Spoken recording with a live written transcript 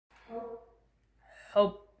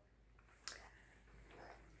Hope.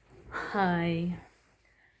 Hi.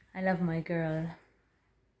 I love my girl.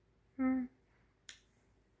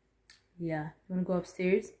 Yeah. You wanna go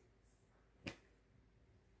upstairs?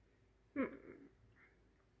 I'm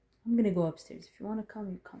gonna go upstairs. If you wanna come,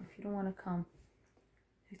 you come. If you don't wanna come,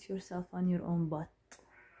 hit yourself on your own butt.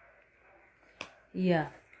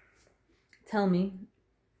 Yeah. Tell me,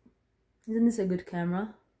 isn't this a good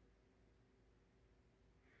camera?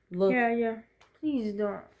 Look. Yeah. Please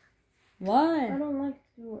don't. Why? I don't like to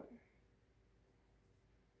do it.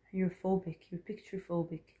 You're phobic. You're picture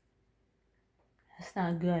phobic. That's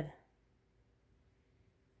not good.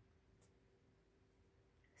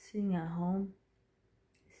 Sitting at home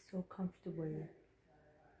is so comfortable.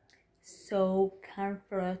 So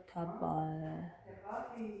comfortable.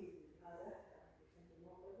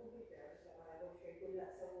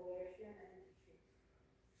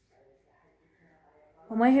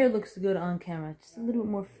 Well, my hair looks good on camera. Just a little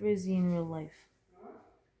bit more frizzy in real life.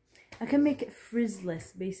 I can make it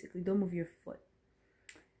frizzless, basically. Don't move your foot.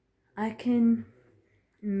 I can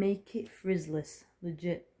make it frizzless,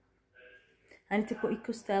 legit. I need to put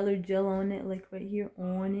Eco Styler gel on it, like right here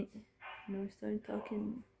on it. You know, I started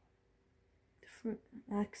talking different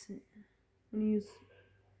accent when you use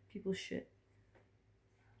people's shit.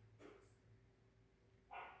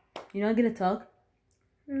 You're not gonna talk?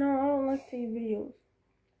 No, I don't like to take videos.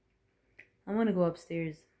 I wanna go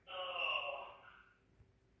upstairs.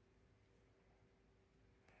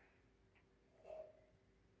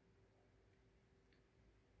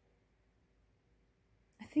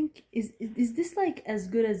 I think is this like as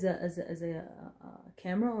good as a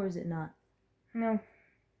camera, or is it not? No.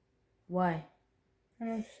 Why?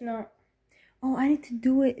 No, it's not. Oh, I need to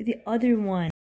do it the other one.